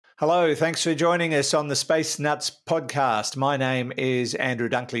Hello, thanks for joining us on the Space Nuts podcast. My name is Andrew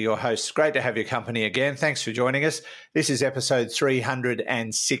Dunkley, your host. Great to have your company again. Thanks for joining us. This is episode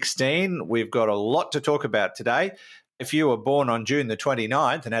 316. We've got a lot to talk about today. If you were born on June the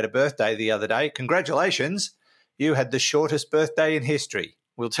 29th and had a birthday the other day, congratulations. You had the shortest birthday in history.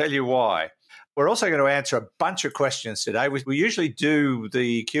 We'll tell you why. We're also going to answer a bunch of questions today. We usually do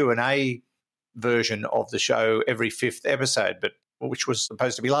the Q&A version of the show every fifth episode, but which was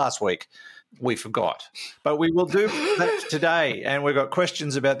supposed to be last week. We forgot. But we will do that today. And we've got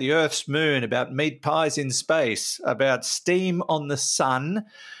questions about the Earth's moon, about meat pies in space, about steam on the sun,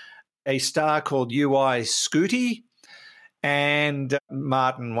 a star called UI Scooty, and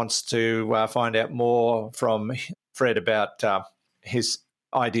Martin wants to find out more from Fred about his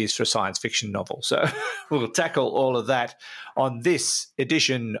ideas for a science fiction novel. So we'll tackle all of that on this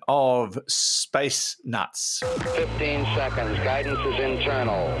edition of Space Nuts. 15 seconds. Guidance is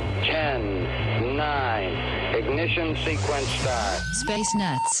internal. 10, 9. Ignition sequence start. Space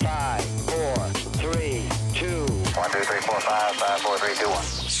Nuts. 5, 4, 3, 2. 1, 2, 3, 4, 5, 5, 4, 3, 2, 1.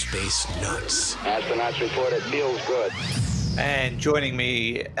 Space Nuts. Astronauts report it feels good. And joining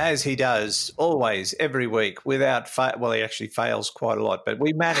me, as he does always, every week, without well, he actually fails quite a lot, but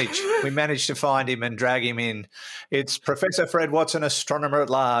we manage to find him and drag him in. It's Professor Fred Watson, astronomer at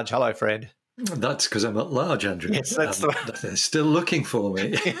large. Hello, Fred. That's because I'm at large, Andrew. Yes, that's they're still looking for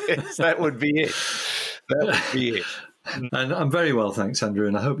me. Yes, that would be it. That would be it. And I'm very well, thanks, Andrew,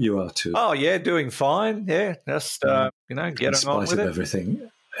 and I hope you are too. Oh, yeah, doing fine. Yeah, just, getting on with it. In spite of everything.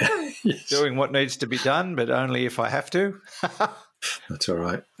 Yes. Doing what needs to be done, but only if I have to. That's all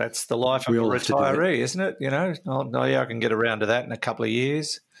right. That's the life of a retiree, isn't it? You know, I can get around to that in a couple of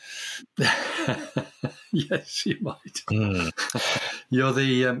years. Yes, you might. You're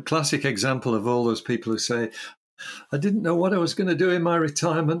the classic example of all those people who say, I didn't know what I was going to do in my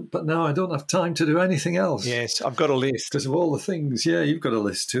retirement, but now I don't have time to do anything else. Yes, I've got a list. Because of all the things. Yeah, you've got a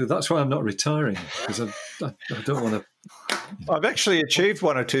list too. That's why I'm not retiring, because I don't want to. I've actually achieved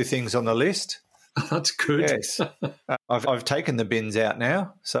one or two things on the list. That's good. Yes, I've taken the bins out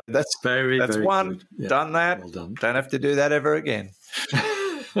now, so that's very one. Good. Yeah. Done that. Well done. Don't have to do that ever again.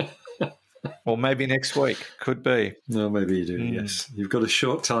 Or maybe next week. Could be. No, maybe you do. Yes, you've got a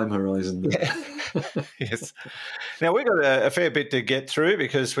short time horizon there. Yeah. Yes. Now we've got a fair bit to get through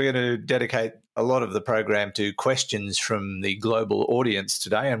because we're going to dedicate a lot of the program to questions from the global audience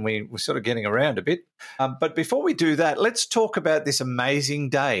today, and we're sort of getting around a bit. But before we do that, let's talk about this amazing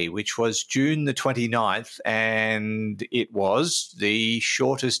day, which was June the 29th, and it was the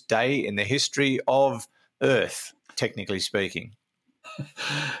shortest day in the history of Earth, technically speaking.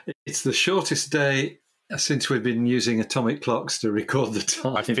 It's the shortest day since we've been using atomic clocks to record the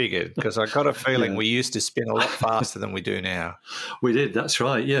time. I figured, because I got a feeling we used to spin a lot faster than we do now. We did, that's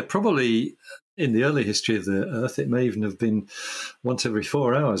right. Yeah, probably in the early history of the Earth, it may even have been once every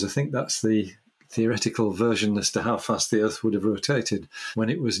 4 hours. I think that's the theoretical version as to how fast the Earth would have rotated when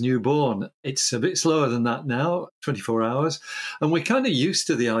it was newborn. It's a bit slower than that now, 24 hours. And we're kind of used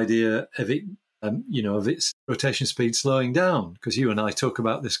to the idea of it, of its rotation speed slowing down, because you and I talk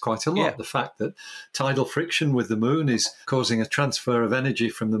about this quite a lot. Yeah. The fact that tidal friction with the moon is causing a transfer of energy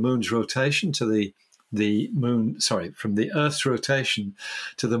from the moon's rotation to from the Earth's rotation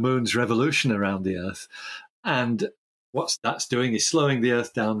to the moon's revolution around the Earth. And what that's doing is slowing the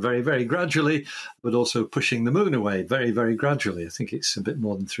Earth down very, very gradually, but also pushing the moon away very, very gradually. I think it's a bit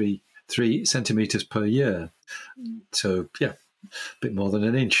more than three centimeters per year. So, yeah. A bit more than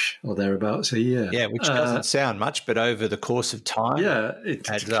an inch or thereabouts a year. Yeah, which doesn't sound much, but over the course of time, it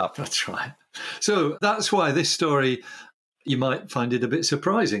adds up. That's right. So that's why this story, you might find it a bit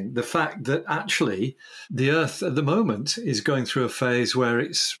surprising. The fact that actually the Earth at the moment is going through a phase where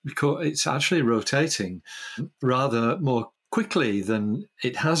it's actually rotating rather more quickly than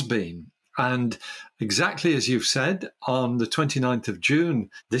it has been. And exactly as you've said, on the 29th of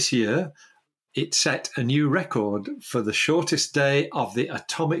June this year, it set a new record for the shortest day of the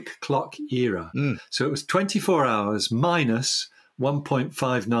atomic clock era. So it was 24 hours minus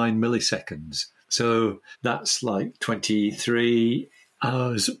 1.59 milliseconds. So that's like 23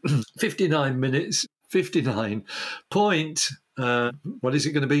 hours, 59 minutes, 59 point, what is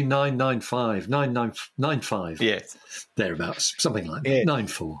it going to be? 995. Yes. Thereabouts, something like that.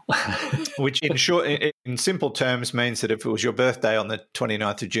 94. Which in simple terms means that if it was your birthday on the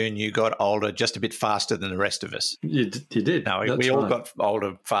 29th of June, you got older just a bit faster than the rest of us. You did. No, we all got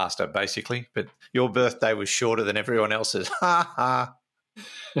older faster, basically, but your birthday was shorter than everyone else's. Ha ha.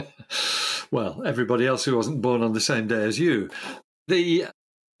 Well, everybody else who wasn't born on the same day as you. The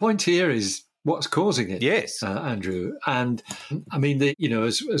point here is what's causing it. Yes. Andrew. And I mean,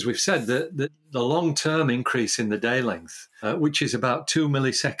 as we've said, the long-term increase in the day length, which is about 2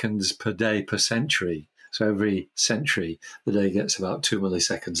 milliseconds per day per century. So every century, the day gets about 2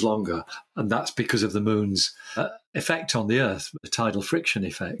 milliseconds longer. And that's because of the moon's effect on the Earth, the tidal friction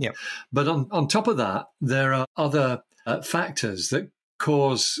effect. Yep. But on top of that, there are other factors that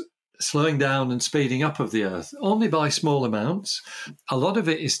cause slowing down and speeding up of the Earth, only by small amounts. A lot of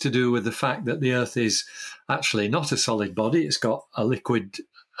it is to do with the fact that the Earth is actually not a solid body. It's got a liquid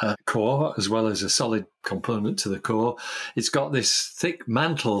core as well as a solid component to the core. It's got this thick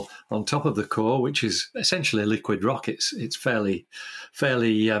mantle on top of the core, which is essentially a liquid rock. It's fairly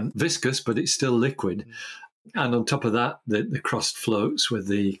viscous, but it's still liquid. And on top of that, the crust floats with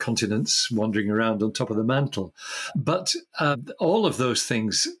the continents wandering around on top of the mantle. But all of those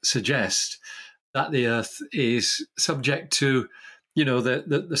things suggest that the Earth is subject to,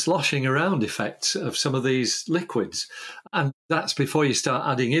 the sloshing around effects of some of these liquids. And that's before you start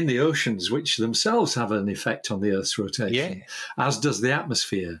adding in the oceans, which themselves have an effect on the Earth's rotation, as does the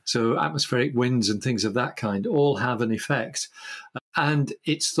atmosphere. So atmospheric winds and things of that kind all have an effect. And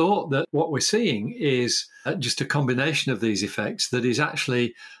it's thought that what we're seeing is just a combination of these effects that is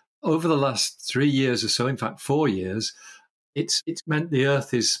actually, over the last 3 years or so, in fact 4 years, it's meant the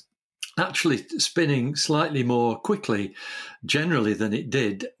Earth is actually spinning slightly more quickly generally than it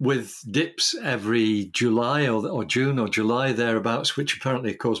did, with dips every July or June or July thereabouts, which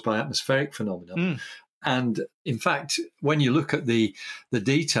apparently are caused by atmospheric phenomena. And in fact, when you look at the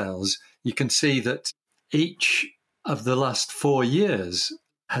details, you can see that each of the last 4 years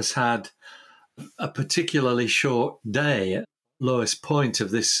has had a particularly short day, lowest point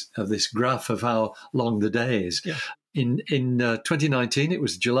of this graph of how long the day is. Yeah. In 2019, it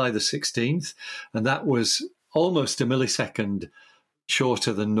was July the 16th, and that was almost a millisecond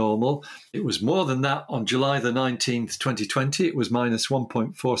shorter than normal. It was more than that on July the 19th, 2020. It was minus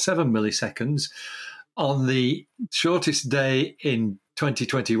 1.47 milliseconds. On the shortest day in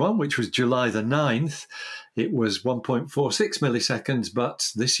 2021, which was July the 9th, it was 1.46 milliseconds. But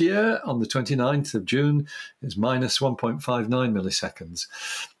this year, on the 29th of June, it was minus 1.59 milliseconds.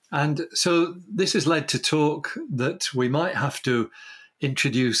 And so this has led to talk that we might have to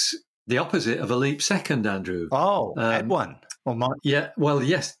introduce the opposite of a leap second, Andrew. Oh, add one. Or yeah, well,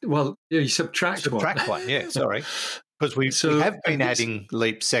 yes. Well, you subtract one. Subtract one, yeah, sorry. Because we have been adding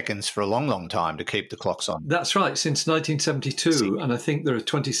leap seconds for a long, long time to keep the clocks on. That's right, since 1972. And I think there are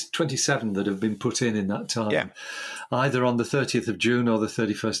 27 that have been put in that time, either on the 30th of June or the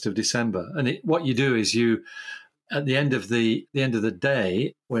 31st of December. And what you do is at the end of the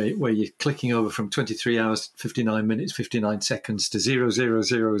day, where you're clicking over from 23 hours, 59 minutes, 59 seconds to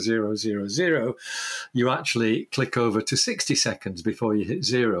 0.00000, you actually click over to 60 seconds before you hit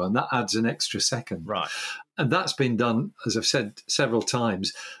zero, and that adds an extra second. Right. And that's been done, as I've said, several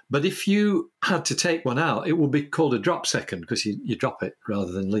times. But if you had to take one out, it would be called a drop second, because you drop it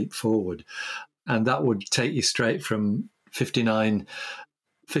rather than leap forward. And that would take you straight from 59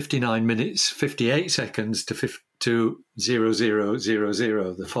 minutes, 58 seconds to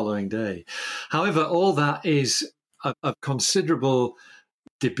 0000 the following day. However, all that is of considerable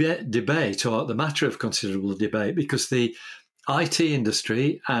debate, or the matter of considerable debate, because the IT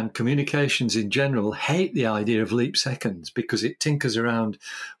industry and communications in general hate the idea of leap seconds because it tinkers around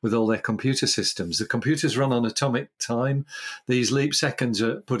with all their computer systems. The computers run on atomic time. These leap seconds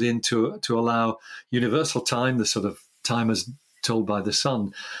are put in to allow universal time, the sort of time as told by the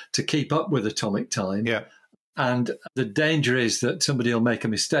sun, to keep up with atomic time. Yeah. And the danger is that somebody will make a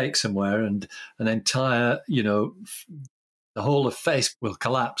mistake somewhere and an entire, the whole of Facebook will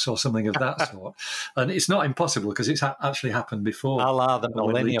collapse or something of that sort. And it's not impossible because it's actually happened before. A la the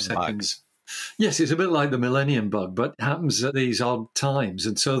millennium bug. Yes, it's a bit like the millennium bug, but it happens at these odd times.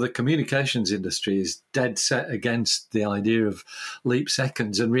 And so the communications industry is dead set against the idea of leap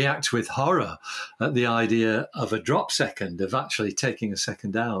seconds and reacts with horror at the idea of a drop second, of actually taking a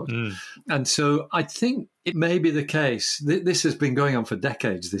second out. And so I think it may be the case. This has been going on for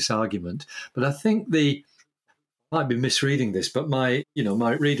decades, this argument. But I think might be misreading this, but my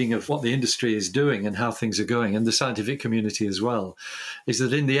reading of what the industry is doing and how things are going, and the scientific community as well, is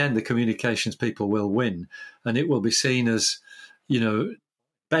that in the end the communications people will win, and it will be seen as,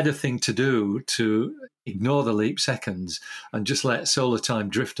 better thing to do to ignore the leap seconds and just let solar time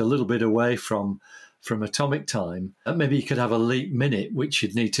drift a little bit away from atomic time. And maybe you could have a leap minute, which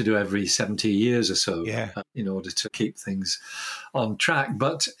you'd need to do every 70 years or so, in order to keep things on track.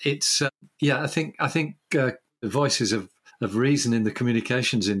 But it's I think the voices of of reason in the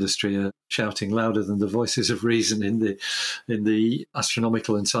communications industry are shouting louder than the voices of reason in the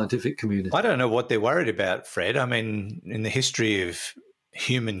astronomical and scientific community. I don't know what they're worried about, Fred. I mean, in the history of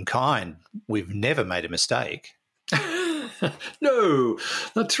humankind, we've never made a mistake. No,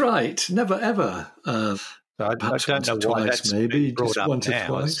 that's right. Never, ever. I don't know why that's maybe brought just up once or now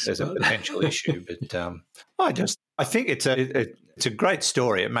twice, as a potential issue. But I think it's a great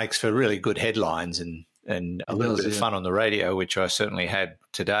story. It makes for really good headlines and a little bit of fun on the radio, which I certainly had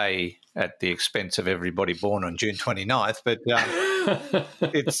today at the expense of everybody born on June 29th. But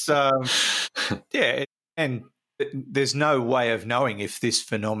it's and there's no way of knowing if this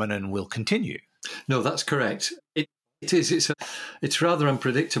phenomenon will continue. No, that's correct. It is. It's rather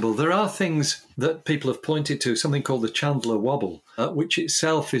unpredictable. There are things that people have pointed to, something called the Chandler Wobble, which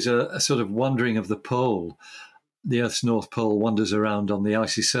itself is a sort of wandering of the pole. The Earth's North Pole wanders around on the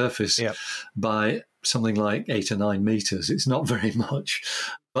icy surface by something like 8 or 9 meters. It's not very much,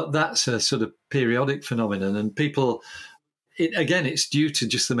 but that's a sort of periodic phenomenon. And people, it's due to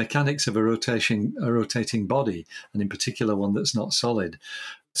just the mechanics of a rotating body, and in particular one that's not solid.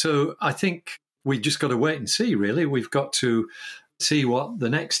 So I think we just got to wait and see, really. We've got to see what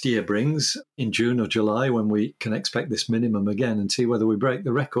the next year brings in June or July, when we can expect this minimum again, and see whether we break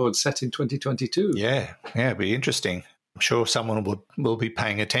the record set in 2022. Yeah, it'd be interesting. I'm sure someone will be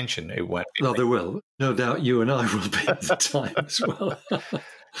paying attention. It won't be. No, they will. No doubt you and I will be at the time as well.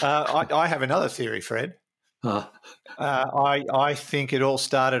 I have another theory, Fred. I think it all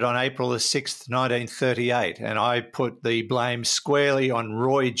started on April the 6th, 1938, and I put the blame squarely on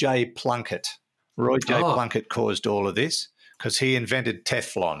Roy J. Plunkett. Roy J. Plunkett caused all of this because he invented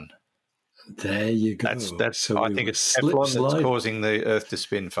Teflon. There you go. That's. So I think it's Teflon that's causing the Earth to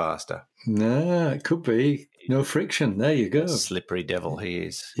spin faster. No, it could be. No friction. There you go. Slippery devil he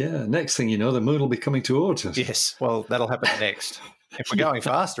is. Yeah. Next thing you know, the moon will be coming towards us. Yes. Well, that'll happen next. If we're going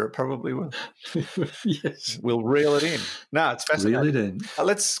faster, it probably will. Yes. We'll reel it in. No, it's fascinating. Reel it in.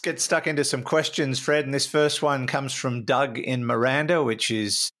 Let's get stuck into some questions, Fred. And this first one comes from Doug in Miranda, which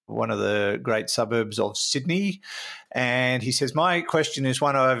is one of the great suburbs of Sydney. And he says, my question is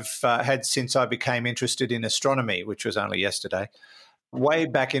one I've had since I became interested in astronomy, which was only yesterday, way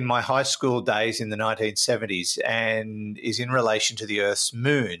back in my high school days in the 1970s, and is in relation to the Earth's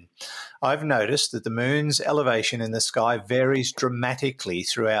moon. I've noticed that the moon's elevation in the sky varies dramatically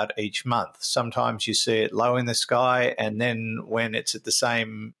throughout each month. Sometimes you see it low in the sky, and then when it's at the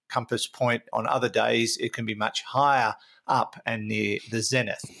same compass point on other days, it can be much higher up and near the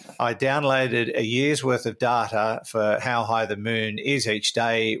zenith. I downloaded a year's worth of data for how high the moon is each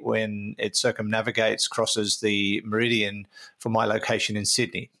day when it circumnavigates, crosses the meridian for my location in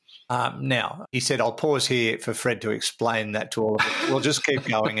Sydney. Now, he said, I'll pause here for Fred to explain that to all of us. We'll just keep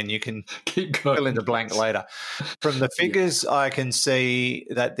going and you can fill in the blank later. From the figures, I can see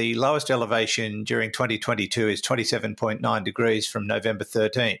that the lowest elevation during 2022 is 27.9 degrees from November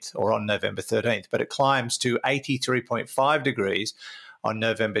 13th or on November 13th, but it climbs to 83.5 degrees on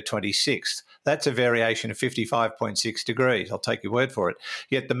November 26th. That's a variation of 55.6 degrees. I'll take your word for it.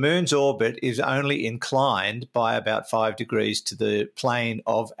 Yet the moon's orbit is only inclined by about 5 degrees to the plane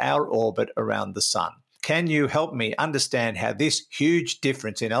of our orbit around the sun. Can you help me understand how this huge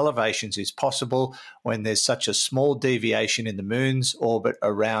difference in elevations is possible when there's such a small deviation in the moon's orbit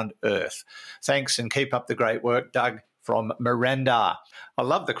around Earth? Thanks, and keep up the great work, Doug from Miranda. I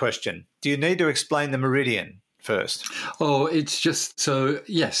love the question. Do you need to explain the meridian first? Oh, it's just so,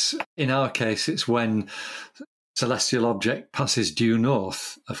 yes, in our case, it's when celestial object passes due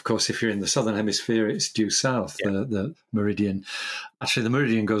north. Of course, if you're in the southern hemisphere, it's due south, the meridian. Actually, the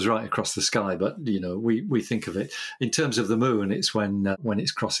meridian goes right across the sky, but, you know, we think of it. In terms of the moon, it's when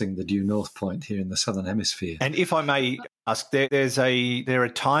it's crossing the due north point here in the southern hemisphere. And if I may ask, there are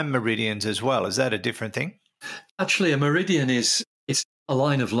time meridians as well. Is that a different thing? Actually, a meridian it's a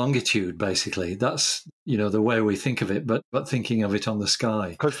line of longitude, basically. That's, you know, the way we think of it, but thinking of it on the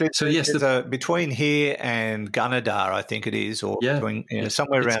sky. So yes, between here and Gunnedah, I think it is, or between,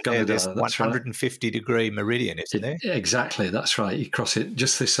 somewhere around there, there's 150-degree meridian, isn't there? Exactly, that's right. You cross it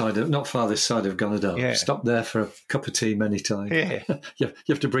just this side of, not far this side of Gunnedah. Yeah. Stop there for a cup of tea many times. Yeah. You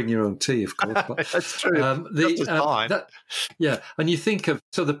have to bring your own tea, of course. But, that's true. And you think of,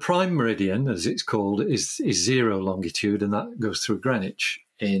 so the prime meridian, as it's called, is 0 longitude, and that goes through Greenwich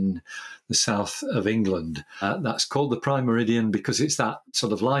in the south of England. That's called the prime meridian because it's that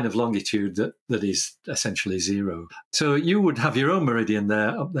sort of line of longitude that is essentially 0. So you would have your own meridian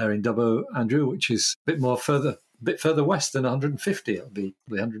there, up there in Dubbo, Andrew, which is a bit further west than 150. It'll be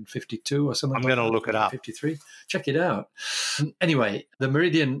 152 or something. I'm going to look it up. 53. Check it out. Anyway, the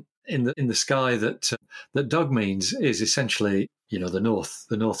meridian in the sky that Doug means is essentially, the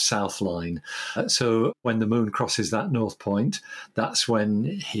north-south line. So when the moon crosses that north point, that's when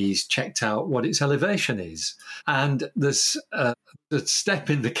he's checked out what its elevation is. And there's a step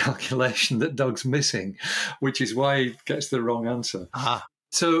in the calculation that Doug's missing, which is why he gets the wrong answer.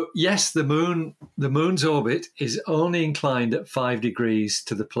 So yes, the moon's orbit is only inclined at 5 degrees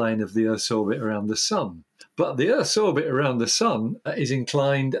to the plane of the Earth's orbit around the sun. But the Earth's orbit around the sun is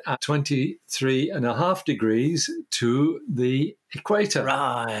inclined at 23.5 degrees to the equator.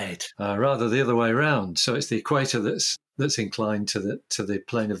 Right. Rather the other way around. So it's the equator that's inclined to the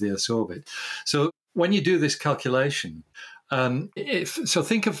plane of the Earth's orbit. So when you do this calculation, so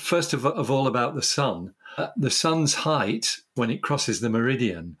think of first of all about the sun. The sun's height when it crosses the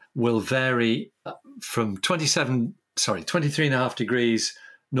meridian will vary from 23.5 degrees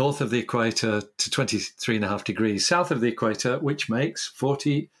north of the equator to 23.5 degrees south of the equator, which makes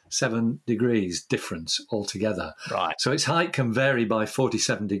 47 degrees difference altogether. Right. So its height can vary by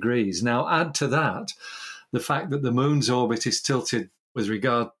 47 degrees. Now, add to that the fact that the moon's orbit is tilted with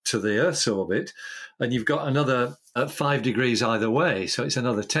regard to the Earth's orbit, and you've got another 5 degrees either way, so it's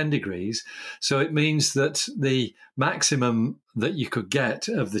another 10 degrees. So it means that the maximum that you could get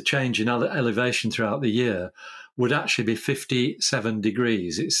of the change in elevation throughout the year would actually be 57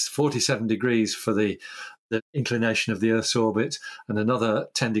 degrees. It's 47 degrees for the inclination of the Earth's orbit and another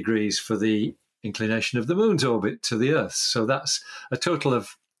 10 degrees for the inclination of the moon's orbit to the Earth. So that's a total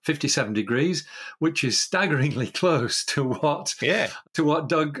of 57 degrees, which is staggeringly close to what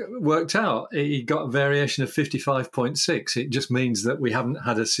Doug worked out. He got a variation of 55.6. It just means that we haven't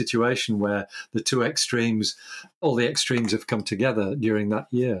had a situation where all the extremes have come together during that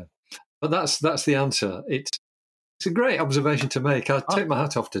year. But that's the answer. It's a great observation to make. I take my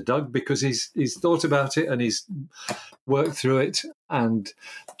hat off to Doug because he's thought about it and he's worked through it and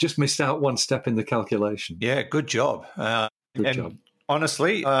just missed out one step in the calculation. Yeah, good job. Good job.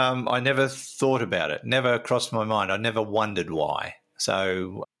 Honestly, I never thought about it. Never crossed my mind. I never wondered why.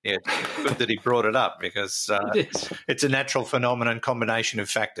 So yeah, it's good that he brought it up because it's a natural phenomenon, combination of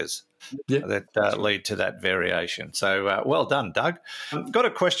factors that lead to that variation. So well done, Doug. Got a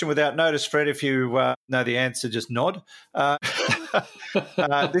question without notice, Fred. If you know the answer, just nod.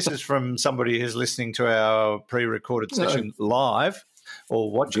 This is from somebody who's listening to our pre-recorded session live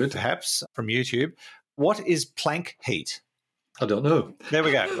or watching perhaps from YouTube. What is Planck heat? I don't know. There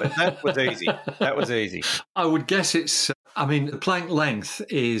we go. That was easy. I would guess the Planck length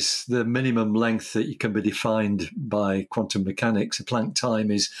is the minimum length that can be defined by quantum mechanics. The Planck time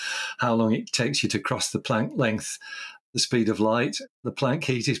is how long it takes you to cross the Planck length, the speed of light. The Planck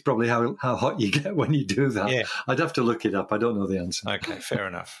heat is probably how hot you get when you do that. Yeah. I'd have to look it up. I don't know the answer. Okay, fair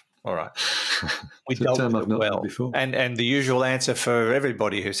enough. All right. We dealt with it well. Before. And the usual answer for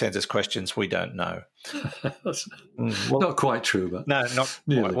everybody who sends us questions, we don't know. Not quite true, but no, not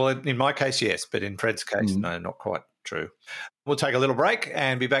quite. Well, in my case, yes, but in Fred's case, no, not quite true. We'll take a little break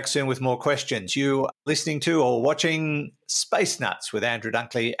and be back soon with more questions. You are listening to or watching Space Nuts with Andrew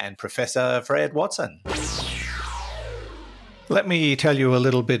Dunkley and Professor Fred Watson. Let me tell you a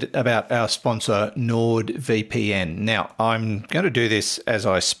little bit about our sponsor, NordVPN. Now, I'm going to do this as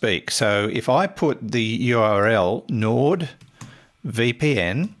I speak. So if I put the URL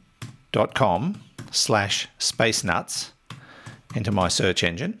nordvpn.com/spacenuts into my search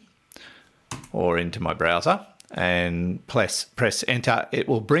engine or into my browser and press enter, it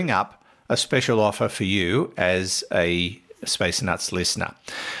will bring up a special offer for you as a Space Nuts listener.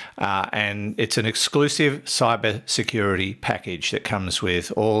 And it's an exclusive cybersecurity package that comes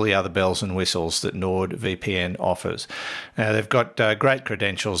with all the other bells and whistles that NordVPN offers. Now, they've got great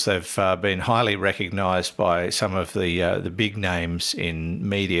credentials. They've been highly recognised by some of the big names in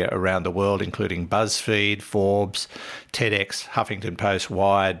media around the world, including BuzzFeed, Forbes, TEDx, Huffington Post,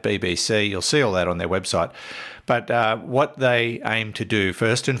 Wired, BBC. You'll see all that on their website. But what they aim to do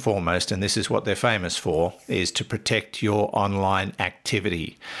first and foremost, and this is what they're famous for, is to protect your online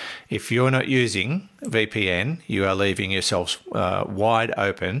activity. If you're not using VPN, you are leaving yourselves wide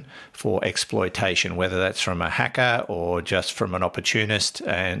open for exploitation, whether that's from a hacker or just from an opportunist,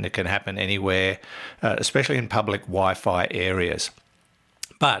 and it can happen anywhere, especially in public Wi-Fi areas.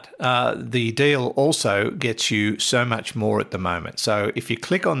 But the deal also gets you so much more at the moment. So if you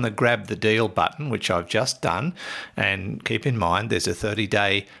click on the grab the deal button, which I've just done, and keep in mind there's a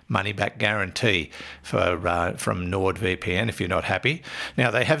 30-day money-back guarantee from NordVPN if you're not happy. Now,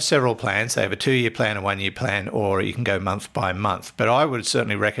 they have several plans. They have a 2-year plan, a 1-year plan, or you can go month by month. But I would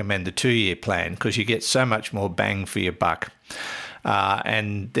certainly recommend the 2-year plan because you get so much more bang for your buck.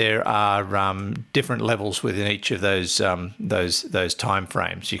 and there are different levels within each of those time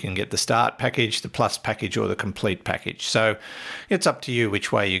frames. You can get the start package, the plus package, or the complete package. So it's up to you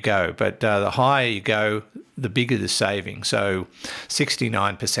which way you go. But the higher you go, the bigger the saving. So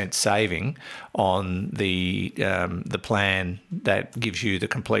 69% saving on the plan that gives you the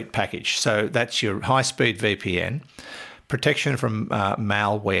complete package. So that's your high-speed VPN, protection from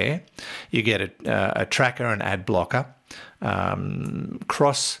malware. You get a tracker and ad blocker,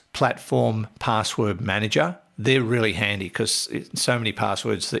 cross-platform password manager. They're really handy because so many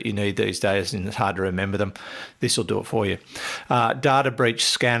passwords that you need these days and it's hard to remember them. This will do it for you. Data breach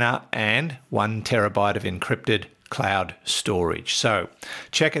scanner and 1 terabyte of encrypted cloud storage. So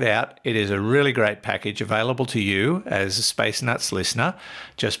check it out. It is a really great package available to you as a Space Nuts listener.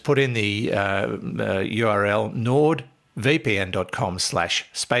 Just put in the URL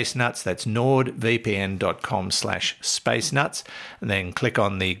nordvpn.com/spacenuts. That's nordvpn.com/spacenuts. And then click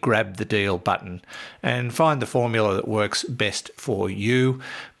on the grab the deal button and find the formula that works best for you.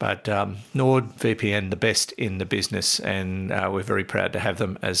 But NordVPN, the best in the business, and we're very proud to have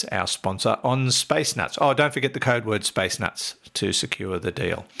them as our sponsor on Space Nuts. Oh, don't forget the code word Space Nuts to secure the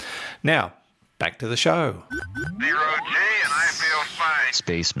deal. Now, back to the show. 0G, and I feel fine.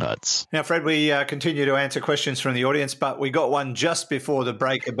 Space Nuts. Now, Fred, we continue to answer questions from the audience, but we got one just before the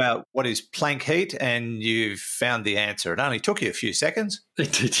break about what is Planck heat, and you found the answer. It only took you a few seconds.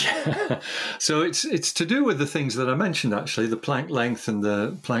 It did, yeah. So it's to do with the things that I mentioned, actually, the Planck length and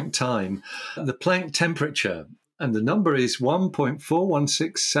the Planck time. The Planck temperature, and the number is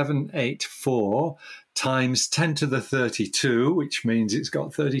 1.416784 times 10 to the 32, which means it's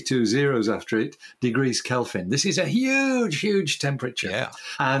got 32 zeros after it, degrees Kelvin. This is a huge, huge temperature. Yeah.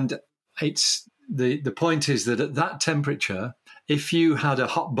 And it's the point is that at that temperature, if you had a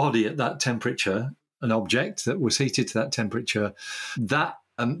hot body at that temperature, an object that was heated to that temperature, that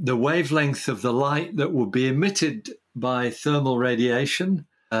the wavelength of the light that would be emitted by thermal radiation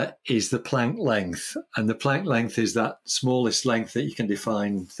is the Planck length. And the Planck length is that smallest length that you can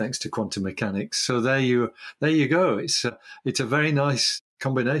define thanks to quantum mechanics. So there you go. It's a very nice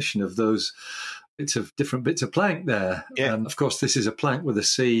combination of those bits of different bits of Planck there. Yeah. Of course, this is a Planck with a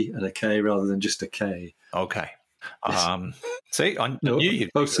C and a K rather than just a K. Okay. See, I No, knew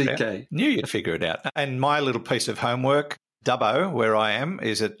you'd both figure it CK. out. Knew you'd figure it out. And my little piece of homework, Dubbo, where I am,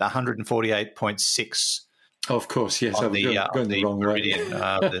 is at 148.6. Of course, yes. I On was the, going the wrong meridian,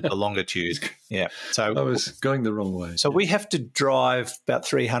 way. the longitude. Yeah. So I was going the wrong way. So we have to drive about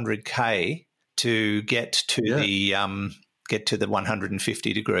 300k to get to the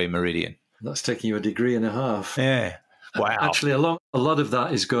 150 degree meridian. That's taking you a degree and a half. Yeah. Wow. Actually, a lot of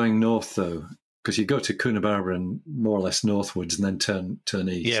that is going north, though, because you go to Coonabarabra and more or less northwards and then turn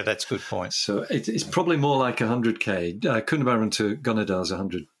east. Yeah, that's a good point. So it's probably more like 100k. Coonabarabra to Gunnedah is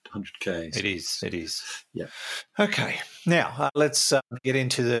 100k. It is. Yeah. Okay. Now, let's get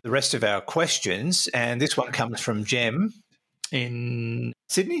into the rest of our questions. And this one comes from Jem in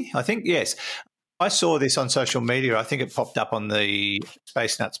Sydney, I think. Yes. I saw this on social media. I think it popped up on the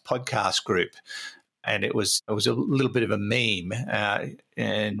Space Nuts podcast group. And it was a little bit of a meme.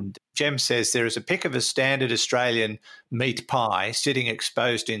 And Jem says there is a pic of a standard Australian meat pie sitting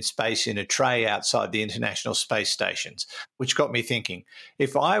exposed in space in a tray outside the International Space Stations, which got me thinking,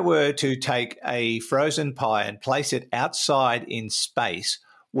 if I were to take a frozen pie and place it outside in space,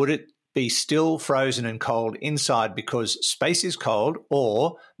 would it be still frozen and cold inside because space is cold,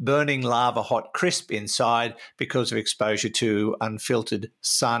 or burning lava hot crisp inside because of exposure to unfiltered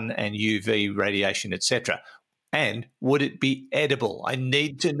sun and UV radiation, etc.? And would it be edible? I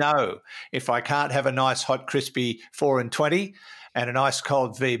need to know. If I can't have a nice hot crispy 4 and 20 and an ice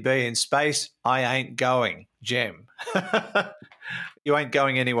cold VB in space, I ain't going. Jem. You ain't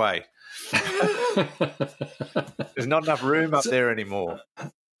going anyway. There's not enough room up there anymore.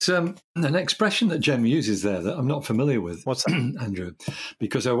 It's an expression that Jem uses there that I'm not familiar with. What's that? Andrew?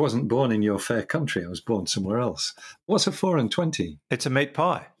 Because I wasn't born in your fair country. I was born somewhere else. What's a 4 and 20? It's a meat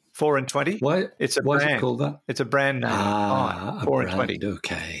pie. 4 and 20? Why? It's a why brand. is it called that? It's a brand name. Pie. 4 and 20.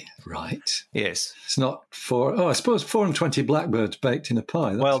 Okay, right. Yes. It's not 4. Oh, I suppose 4 and 20 blackbirds baked in a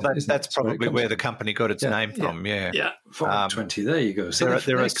pie. That's probably where the company got its name from. Yeah. Yeah. 4 and 20. There you go. So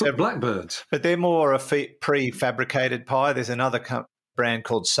there are several blackbirds, but they're more a prefabricated pie. There's another brand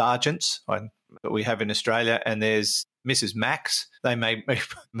called Sargent's that we have in Australia, and there's Mrs. Max. They make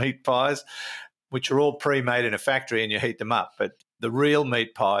meat pies, which are all pre-made in a factory, and you heat them up. But the real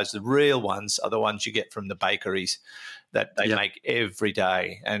meat pies, the real ones, are the ones you get from the bakeries that they make every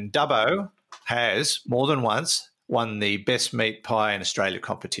day. And Dubbo has more than once won the best meat pie in Australia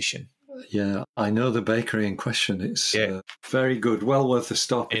competition. Yeah, I know the bakery in question. It's Yeah. very good, well worth a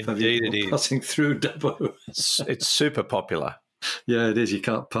stop if Indeed you're it is. passing through Dubbo. It's super popular. Yeah, it is. You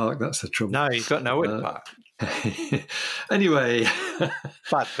can't park. That's the trouble. No, you've got nowhere to park. Anyway,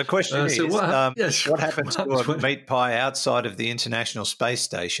 But the question is, so what happens to a meat pie outside of the International Space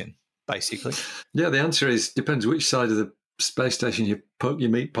Station, basically? Yeah, the answer is depends which side of the space station you poke your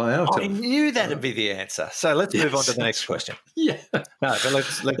meat pie out I of. knew that'd be the answer. So let's move on to the next question. Yeah. No,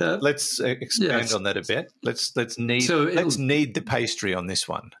 but let's expand on that a bit. Let's knead the pastry on this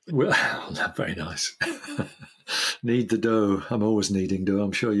one. Well, very nice. Knead the dough. I'm always kneading dough.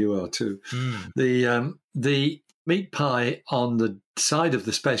 I'm sure you are too. The meat pie on the side of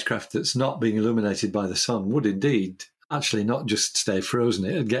the spacecraft that's not being illuminated by the sun would indeed actually not just stay frozen.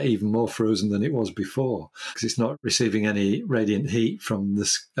 It'd get even more frozen than it was before because it's not receiving any radiant heat from the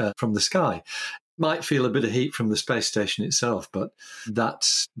sky. Might feel a bit of heat from the space station itself, but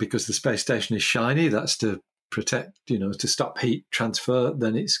that's because the space station is shiny. That's to protect, to stop heat transfer.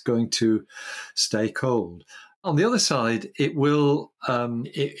 Then it's going to stay cold. On the other side, it will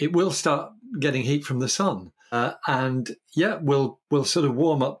start getting heat from the sun, and will sort of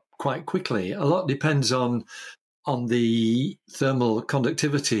warm up quite quickly. A lot depends on the thermal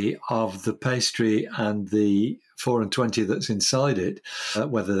conductivity of the pastry and the 4 and 20 that's inside it,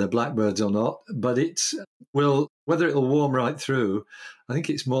 whether they're blackbirds or not. But whether it'll warm right through, I think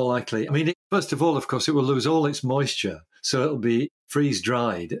it's more likely. I mean, first of all, of course, it will lose all its moisture, so it'll be freeze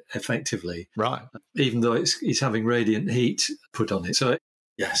dried effectively. Right. Even though it's having radiant heat put on it. So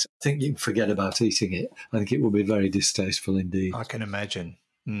yes, I think you can forget about eating it. I think it will be very distasteful indeed. I can imagine.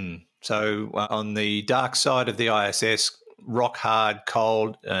 So on the dark side of the ISS, rock hard,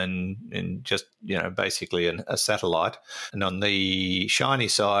 cold, and just basically a satellite. And on the shiny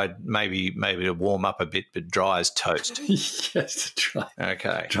side, maybe to warm up a bit, but dry as toast. Yes, dry.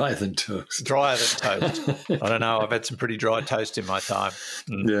 Okay, drier than toast. Drier than toast. I don't know. I've had some pretty dry toast in my time.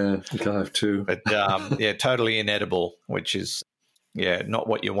 Yeah, I think I have too. But totally inedible, which is. Yeah, not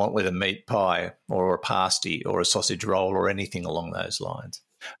what you want with a meat pie or a pasty or a sausage roll or anything along those lines.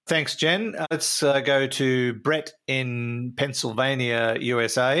 Thanks, Jen. Let's go to Brett in Pennsylvania,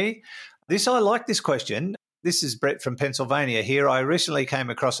 USA. I like this question. This is Brett from Pennsylvania here. I recently came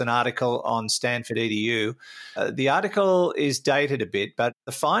across an article on Stanford EDU. The article is dated a bit, but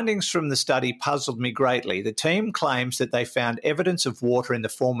the findings from the study puzzled me greatly. The team claims that they found evidence of water in the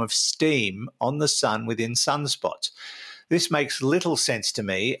form of steam on the sun within sunspots. This makes little sense to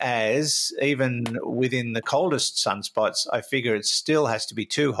me, as even within the coldest sunspots, I figure it still has to be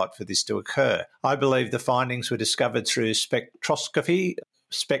too hot for this to occur. I believe the findings were discovered through spectroscopy,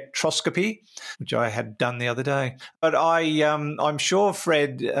 which I had done the other day. But I'm sure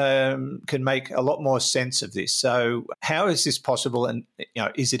Fred can make a lot more sense of this. So how is this possible, and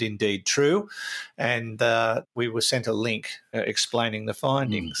is it indeed true? And we were sent a link explaining the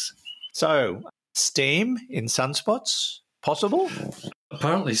findings. So steam in sunspots, possible?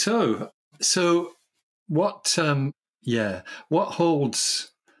 Apparently so. So what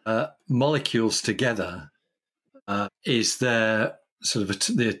holds molecules together is their sort of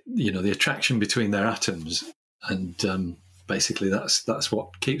the attraction between their atoms, and basically that's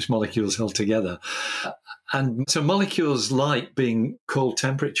what keeps molecules held together. And so molecules like being cold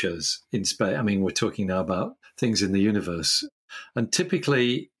temperatures in space. I mean, we're talking now about things in the universe, and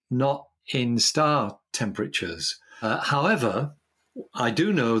typically not in star temperatures. However, I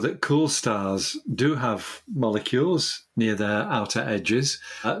do know that cool stars do have molecules near their outer edges.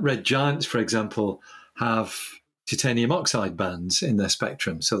 Red giants, for example, have titanium oxide bands in their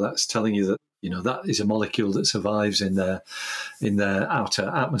spectrum. So that's telling you that that is a molecule that survives in their outer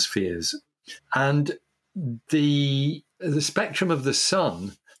atmospheres. And the spectrum of the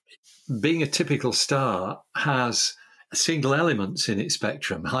sun, being a typical star, has single elements in its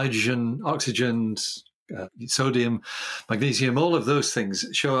spectrum: hydrogen, oxygen, sodium, magnesium. All of those things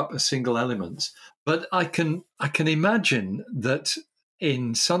show up as single elements. But I can imagine that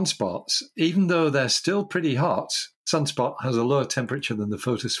in sunspots, even though they're still pretty hot, sunspot has a lower temperature than the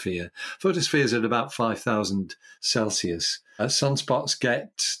photosphere. Photosphere is at about 5,000 Celsius. Sunspots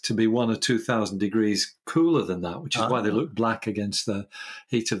get to be 1,000 or 2,000 degrees cooler than that, which is why they look black against the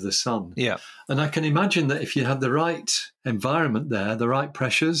heat of the sun. Yeah. And I can imagine that if you had the right environment there, the right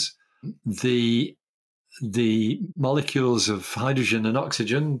pressures, the molecules of hydrogen and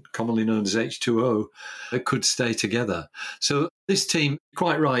oxygen, commonly known as H2O, could stay together. So this team,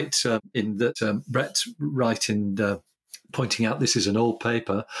 quite right in that Brett's right in pointing out this is an old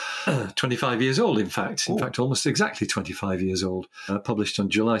paper, 25 years old, in fact, almost exactly 25 years old, published on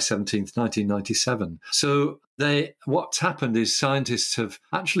July 17th, 1997. So what's happened is scientists have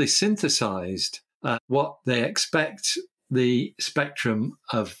actually synthesized what they expect the spectrum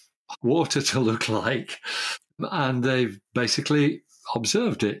of water to look like, and they've basically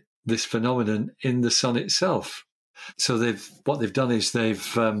observed this phenomenon in the sun itself. So what they've done is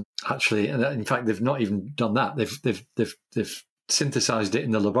they've actually, and in fact, they've not even done that. They've synthesized it in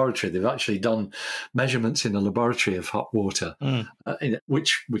the laboratory. They've actually done measurements in the laboratory of hot water,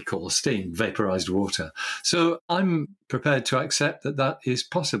 which we call steam, vaporized water. So I'm prepared to accept that is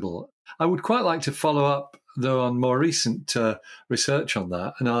possible. I would quite like to follow up, though, on more recent research on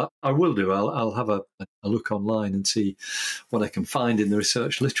that, and I will do. I'll have a look online and see what I can find in the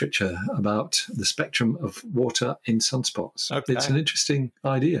research literature about the spectrum of water in sunspots. Okay. It's an interesting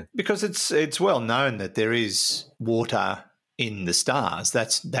idea because it's well known that there is water in the stars.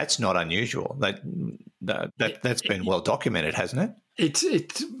 That's not unusual. That's been well documented, hasn't it?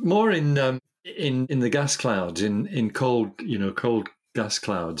 It's more in the gas clouds, in cold gas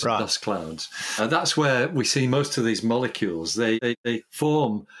clouds, right. Dust clouds. That's where we see most of these molecules. They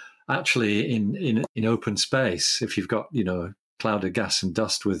form actually in open space. If you've got a cloud of gas and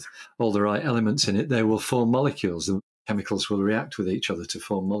dust with all the right elements in it, they will form molecules. The chemicals will react with each other to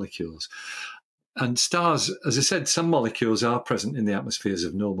form molecules. And stars, as I said, some molecules are present in the atmospheres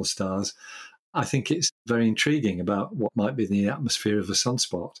of normal stars. I think it's very intriguing about what might be in the atmosphere of a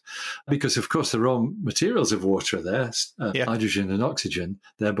sunspot, because, of course, the raw materials of water are there, hydrogen and oxygen.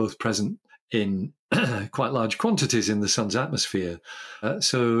 They're both present in quite large quantities in the sun's atmosphere.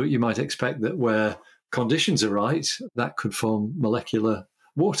 So you might expect that where conditions are right, that could form molecular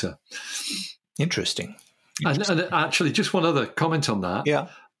water. Interesting. And actually, just one other comment on that. Yeah.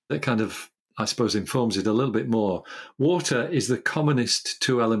 That kind of, I suppose, informs it a little bit more. Water is the commonest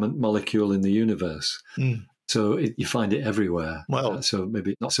two-element molecule in the universe. So you find it everywhere. Well, so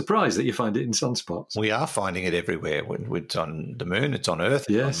maybe not surprised that you find it in sunspots. We are finding it everywhere. It's on the moon, it's on Earth,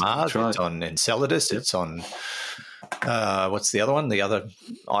 it's on Mars, it's on Enceladus, it's on, what's the other one? The other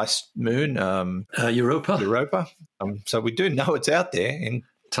ice moon? Europa. So we do know it's out there in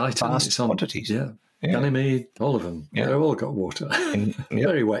Titan, vast quantities. Yeah. Ganymede, all of them. Yeah. They've all got water.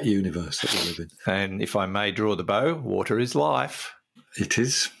 Very wet universe that we live in. And if I may draw the bow, water is life. It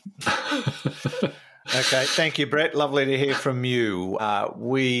is. Okay, thank you, Brett. Lovely to hear from you.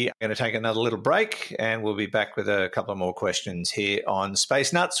 We are going to take another little break, and we'll be back with a couple of more questions here on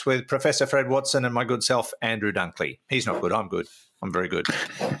Space Nuts with Professor Fred Watson and my good self, Andrew Dunkley. He's not good. I'm good. I'm very good.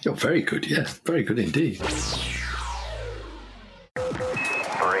 You're very good, yeah. Very good indeed. 3, 2,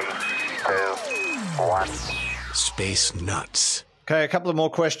 1. Space Nuts. Okay, a couple of more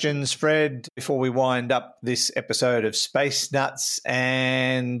questions, Fred, before we wind up this episode of Space Nuts.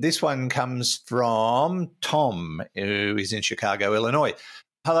 And this one comes from Tom, who is in Chicago, Illinois.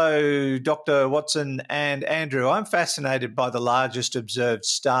 Hello, Dr. Watson and Andrew. I'm fascinated by the largest observed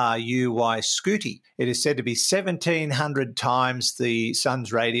star, UY Scuti. It is said to be 1,700 times the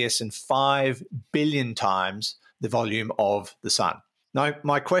sun's radius and 5 billion times the volume of the sun. Now,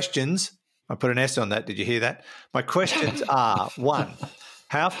 my questions... I put an S on that. Did you hear that? My questions are, 1,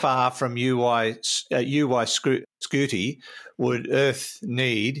 how far from UY Scuti would Earth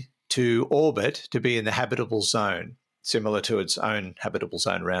need to orbit to be in the habitable zone, similar to its own habitable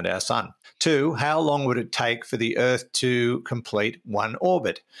zone around our sun? 2, how long would it take for the Earth to complete one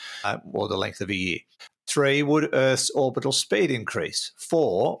orbit, or the length of a year? 3, would Earth's orbital speed increase?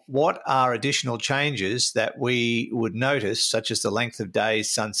 4, what are additional changes that we would notice, such as the length of days,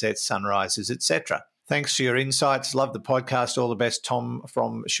 sunsets, sunrises, etc.? Thanks for your insights. Love the podcast. All the best, Tom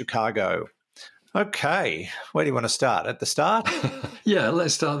from Chicago. Okay, where do you want to start? At the start? Yeah,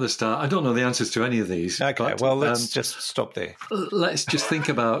 let's start at the start. I don't know the answers to any of these. Okay, well, let's just stop there. Let's just think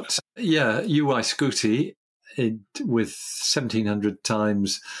about, UY Scuti. With 1,700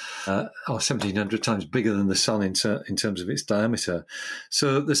 times, or 1,700 times bigger than the sun in terms of its diameter.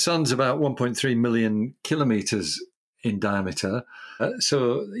 So the sun's about 1.3 million kilometers in diameter.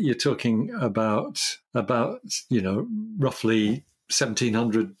 So you're talking about roughly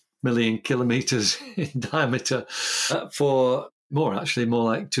 1,700 million kilometers in diameter for more like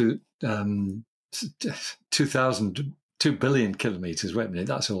 2 billion kilometres. Wait a minute,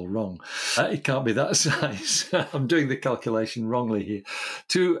 that's all wrong. It can't be that size. I'm doing the calculation wrongly here.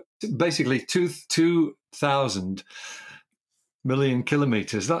 Basically 2,000 million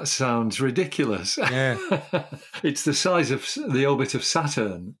kilometres. That sounds ridiculous. Yeah. It's the size of the orbit of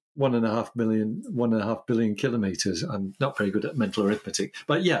Saturn. 1.5 billion kilometers. I'm not very good at mental arithmetic,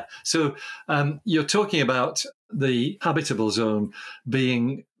 but yeah. So you're talking about the habitable zone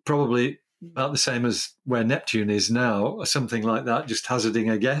being probably about the same as where Neptune is now, or something like that, just hazarding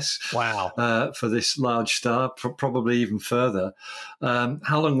a guess. Wow. For this large star, probably even further.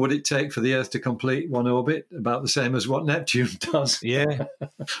 How long would it take for the Earth to complete one orbit? About the same as what Neptune does. Yeah.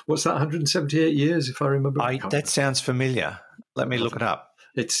 What's that, 178 years, if I remember? That sounds familiar. Let me look it up.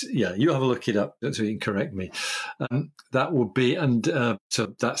 You have a look it up so you can correct me. That would be, and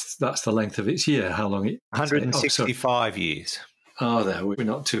so that's the length of its year. How long it? 165 years. Oh, there we're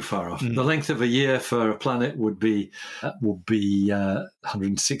not too far off. The length of a year for a planet would be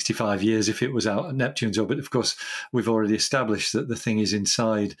 165 years if it was out at Neptune's orbit. Of course, we've already established that the thing is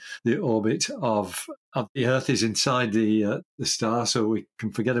inside the orbit of the Earth, is inside the star, so we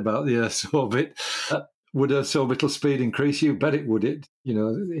can forget about the Earth's orbit. Would Earth's orbital speed increase? You bet it would.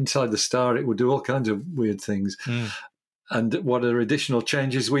 Inside the star, it would do all kinds of weird things. And what are additional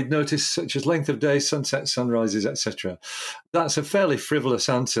changes we'd notice, such as length of day, sunsets, sunrises, etc.? That's a fairly frivolous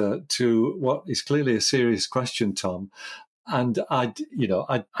answer to what is clearly a serious question, Tom. And I'd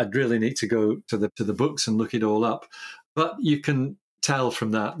really need to go to the books and look it all up. But you can tell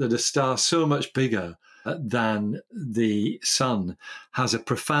from that a star so much bigger than the sun has a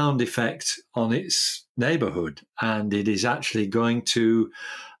profound effect on its neighborhood, and it is actually going to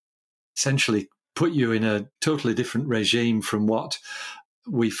essentially put you in a totally different regime from what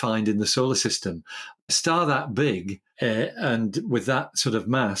we find in the solar system. A star that big and with that sort of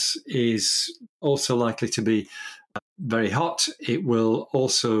mass is also likely to be very hot. It will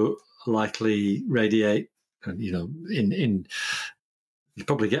also likely radiate, you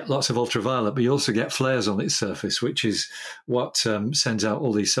probably get lots of ultraviolet, but you also get flares on its surface, which is what sends out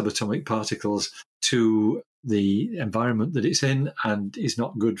all these subatomic particles to the environment that it's in and is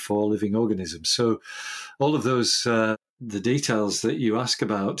not good for living organisms. So all of those, the details that you ask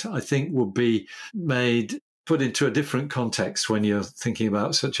about, I think would be put into a different context when you're thinking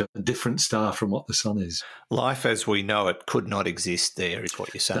about such a different star from what the sun is. Life as we know it could not exist there, is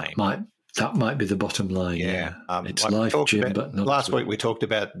what you're saying. That might be the bottom line. Yeah. It's life, Jim, but not... Last week we talked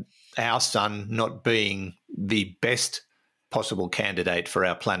about our sun not being the best possible candidate for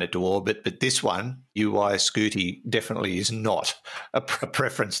our planet to orbit, but this one, UY Scooty, definitely is not a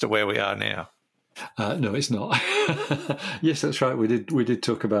preference to where we are now. No, it's not. Yes, that's right. We did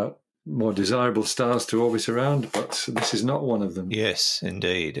talk about more desirable stars to orbit around, but this is not one of them. Yes,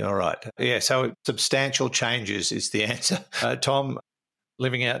 indeed. All right. Yeah, so substantial changes is the answer. Tom,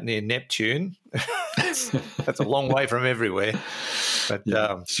 living out near Neptune, that's a long way from everywhere. But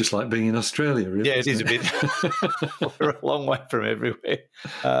it's just like being in Australia, really. Yeah, it is a bit. We're a long way from everywhere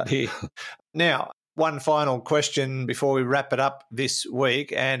here. Now, one final question before we wrap it up this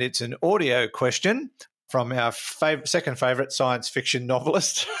week, and it's an audio question from our second favourite science fiction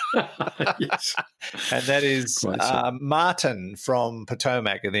novelist. Yes. And that is Martin from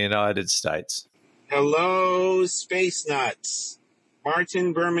Potomac in the United States. Hello, Space Nuts.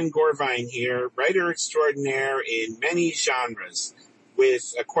 Martin Berman Gorvine here, writer extraordinaire in many genres,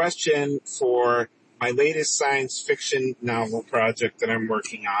 with a question for my latest science fiction novel project that I'm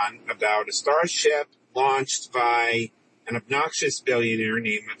working on about a starship launched by an obnoxious billionaire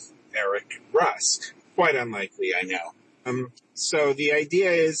named Eric Rusk. Quite unlikely, I know. So the idea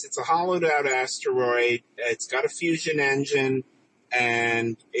is it's a hollowed-out asteroid. It's got a fusion engine,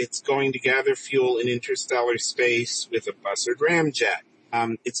 and it's going to gather fuel in interstellar space with a Buzzard ramjet.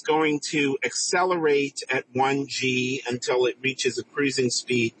 It's going to accelerate at 1G until it reaches a cruising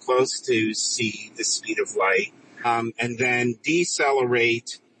speed close to c, the speed of light, and then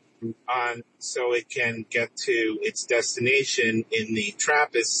decelerate so it can get to its destination in the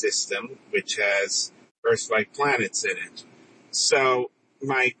TRAPPIST system, which has Earth-like planets in it. So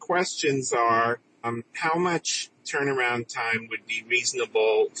my questions are, how much turnaround time would be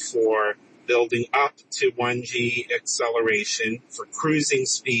reasonable for building up to 1G acceleration, for cruising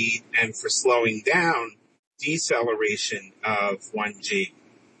speed, and for slowing down deceleration of 1G?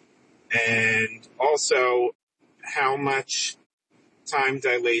 And also, how much time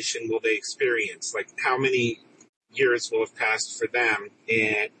dilation will they experience? Like, how many years will have passed for them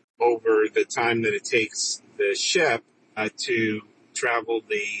over the time that it takes the ship to travel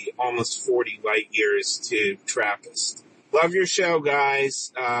the almost 40 light years to TRAPPIST? Love your show,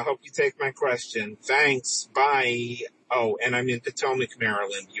 guys. Hope you take my question. Thanks. Bye. Oh, and I'm in Potomac,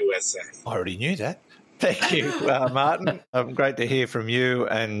 Maryland, USA. I already knew that. Thank you, Martin. Great to hear from you,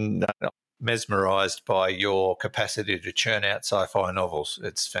 and mesmerised by your capacity to churn out sci-fi novels.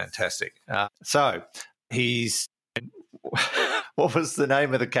 It's fantastic. So he's what was the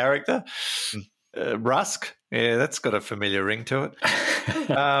name of the character? Rusk. Yeah, that's got a familiar ring to it.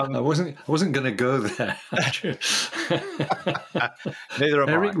 I wasn't going to go there. Neither am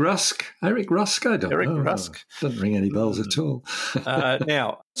Eric I. Rusk. Eric Rusk. I don't know. Rusk doesn't ring any bells at all.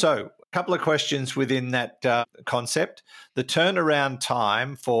 Now, so a couple of questions within that concept. The turnaround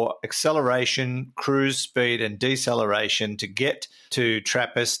time for acceleration, cruise speed, and deceleration to get to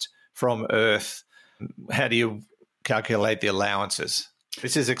TRAPPIST from Earth. How do you calculate the allowances?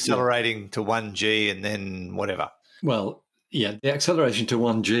 This is accelerating to 1G and then whatever. Well, yeah, the acceleration to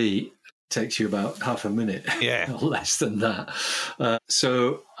 1G takes you about half a minute, Yeah. or less than that.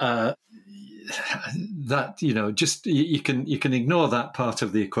 That, just you can ignore that part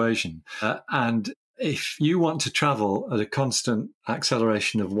of the equation. And if you want to travel at a constant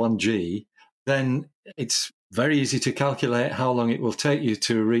acceleration of 1G, then it's very easy to calculate how long it will take you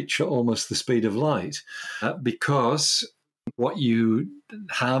to reach almost the speed of light, because what you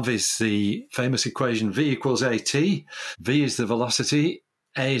have is the famous equation V equals AT. V is the velocity,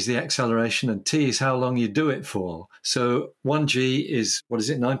 A is the acceleration, and T is how long you do it for. So 1G is,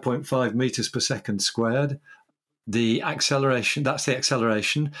 9.5 meters per second squared. The acceleration, that's the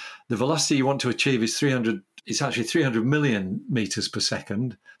acceleration. The velocity you want to achieve is 300 million meters per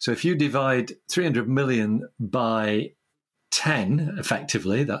second. So if you divide 300 million by 10,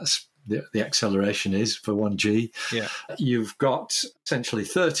 effectively, that's the acceleration is for 1G. Yeah. You've got essentially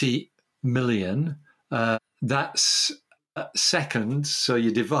 30 million. That's seconds. So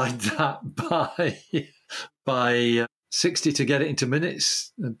you divide that by 60 to get it into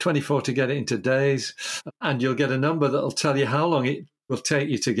minutes, and 24 to get it into days, and you'll get a number that'll tell you how long it will take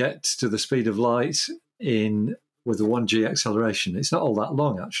you to get to the speed of light with the 1G acceleration. It's not all that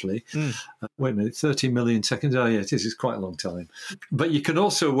long, actually. Wait a minute, 30 million seconds. Oh, yeah, it is. It's quite a long time. But you can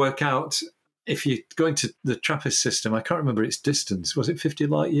also work out, if you go into the TRAPPIST system, I can't remember its distance. Was it 50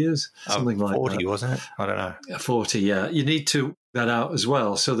 light years? Something like 40, that. Wasn't it? I don't know. 40, yeah. You need to work that out as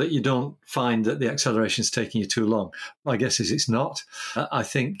well, so that you don't find that the acceleration is taking you too long. My guess is it's not. I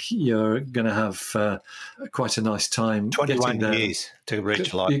think you're going to have quite a nice time. 21 years to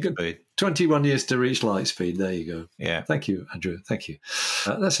reach light speed. 21 years to reach light speed. There you go. Yeah. Thank you, Andrew. Thank you.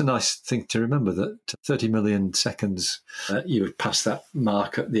 That's a nice thing to remember, that 30 million seconds, you would pass that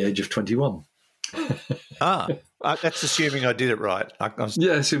mark at the age of 21. That's assuming I did it right.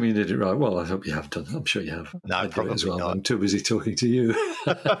 Yeah, assuming you did it right. Well, I hope you have done. I'm sure you have. No, probably as well. Not. I'm too busy talking to you.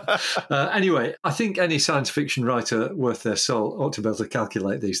 Anyway, I think any science fiction writer worth their salt ought to be able to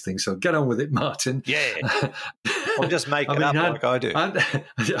calculate these things. So get on with it, Martin. Yeah. Or just make it up like I do.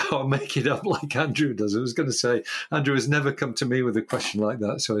 I'll make it up like Andrew does. I was going to say, Andrew has never come to me with a question like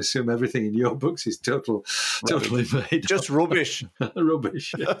that, so I assume everything in your books is totally made just up. Rubbish.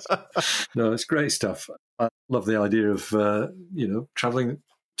 Rubbish, yes. No, it's great stuff. I love the idea of travelling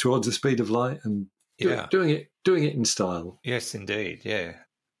towards the speed of light and doing it in style. Yes, indeed. Yeah.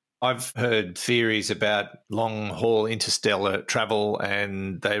 I've heard theories about long-haul interstellar travel,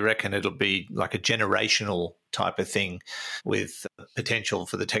 and they reckon it'll be like a generational type of thing, with potential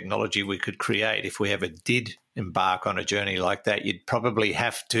for the technology we could create. If we ever did embark on a journey like that, you'd probably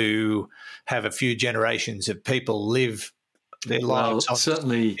have to have a few generations of people live their lives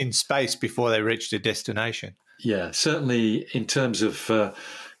certainly in space before they reach their destination. Yeah, certainly in terms of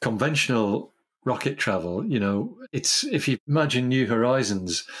conventional rocket travel, it's, if you imagine New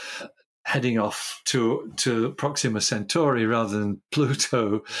Horizons heading off to Proxima Centauri rather than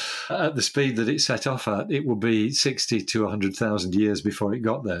Pluto at the speed that it set off at, it will be 60 to 100,000 years before it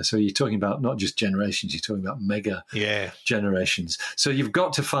got there. So you're talking about not just generations, you're talking about mega generations. So you've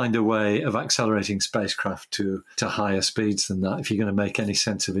got to find a way of accelerating spacecraft to higher speeds than that if you're going to make any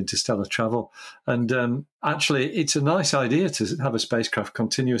sense of interstellar travel. And actually, it's a nice idea to have a spacecraft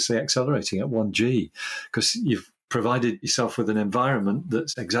continuously accelerating at 1G, because you've provided yourself with an environment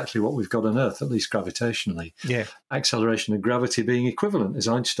that's exactly what we've got on Earth, at least gravitationally. Yeah. Acceleration and gravity being equivalent, as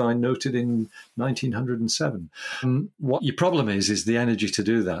Einstein noted in 1907. What your problem is the energy to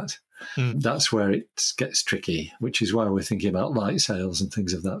do that. That's where it gets tricky, which is why we're thinking about light sails and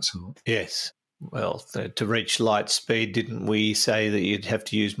things of that sort. Yes. Well, to reach light speed, didn't we say that you'd have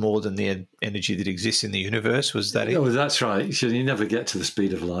to use more than the energy that exists in the universe? Was that it? Oh, that's right. So you never get to the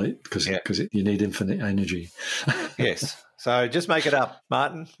speed of light because you need infinite energy. Yes. So just make it up,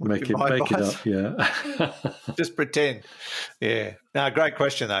 Martin. Make it up, yeah. Just pretend. Yeah. No, great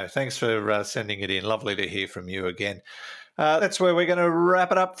question, though. Thanks for sending it in. Lovely to hear from you again. That's where we're going to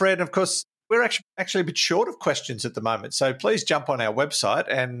wrap it up, Fred. And, of course, we're actually a bit short of questions at the moment, so please jump on our website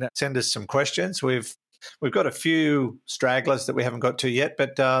and send us some questions. We've got a few stragglers that we haven't got to yet,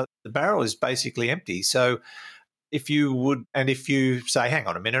 but the barrel is basically empty. So if you say, hang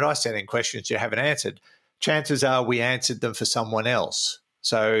on a minute, I sent in questions you haven't answered, chances are we answered them for someone else.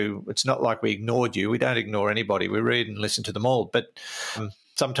 So it's not like we ignored you. We don't ignore anybody. We read and listen to them all. But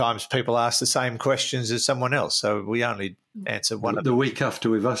sometimes people ask the same questions as someone else. So we only answer one of them. The week after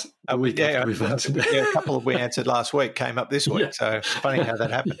we've answered it. Yeah, a couple of we answered last week came up this week. Yeah. So it's funny how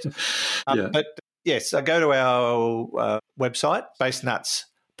that happens. But yes, go to our website,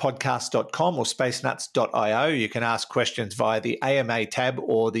 spaceNutsPodcast.com or spacenuts.io. You can ask questions via the AMA tab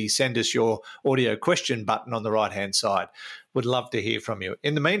or the send us your audio question button on the right-hand side. Would love to hear from you.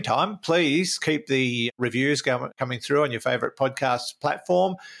 In the meantime, please keep the reviews coming through on your favourite podcast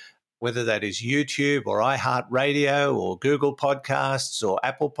platform, whether that is YouTube or iHeartRadio or Google Podcasts or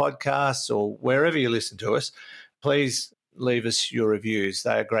Apple Podcasts or wherever you listen to us. Please leave us your reviews.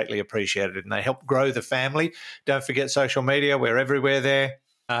 They are greatly appreciated and they help grow the family. Don't forget social media. We're everywhere there.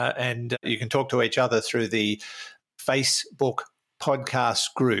 And you can talk to each other through the Facebook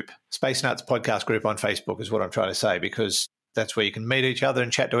podcast group. Space Nuts podcast group on Facebook is what I'm trying to say, because that's where you can meet each other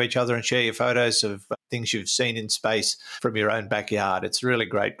and chat to each other and share your photos of things you've seen in space from your own backyard. It's a really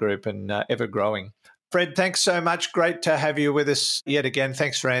great group and ever growing. Fred, thanks so much. Great to have you with us yet again.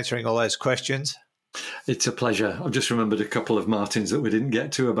 Thanks for answering all those questions. It's a pleasure. I've just remembered a couple of Martins that we didn't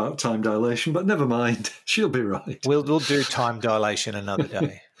get to about time dilation, but never mind. She'll be right. We'll do time dilation another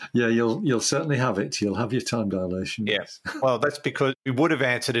day. Yeah, you'll certainly have it. You'll have your time dilation. Yes. Yeah. Well, that's because we would have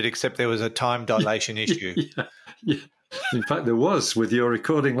answered it, except there was a time dilation issue. Yeah. In fact, there was with your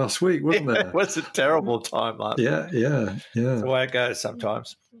recording last week, wasn't there? It was a terrible time last week. Yeah. That's the way it goes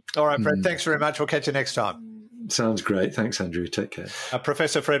sometimes. All right, Fred, thanks very much. We'll catch you next time. Sounds great. Thanks, Andrew. Take care.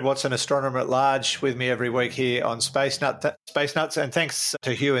 Professor Fred Watson, astronomer at large, with me every week here on Space Nuts. And thanks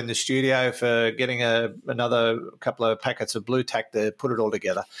to Hugh in the studio for getting another couple of packets of blue tack to put it all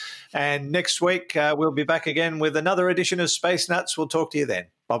together. And next week, we'll be back again with another edition of Space Nuts. We'll talk to you then.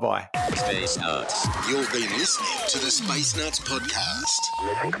 Bye-bye. Space Nuts. You've been listening to the Space Nuts podcast.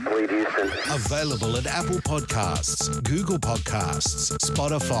 Mission complete, Houston. Available at Apple Podcasts, Google Podcasts,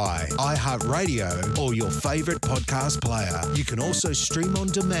 Spotify, iHeartRadio, or your favourite podcast player. You can also stream on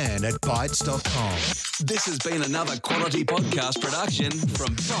demand at Bytes.com. This has been another quality podcast production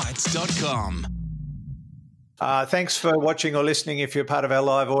from Bytes.com. Thanks for watching or listening. If you're part of our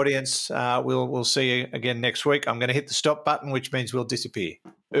live audience, we'll see you again next week. I'm going to hit the stop button, which means we'll disappear.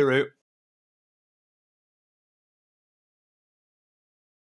 Uru.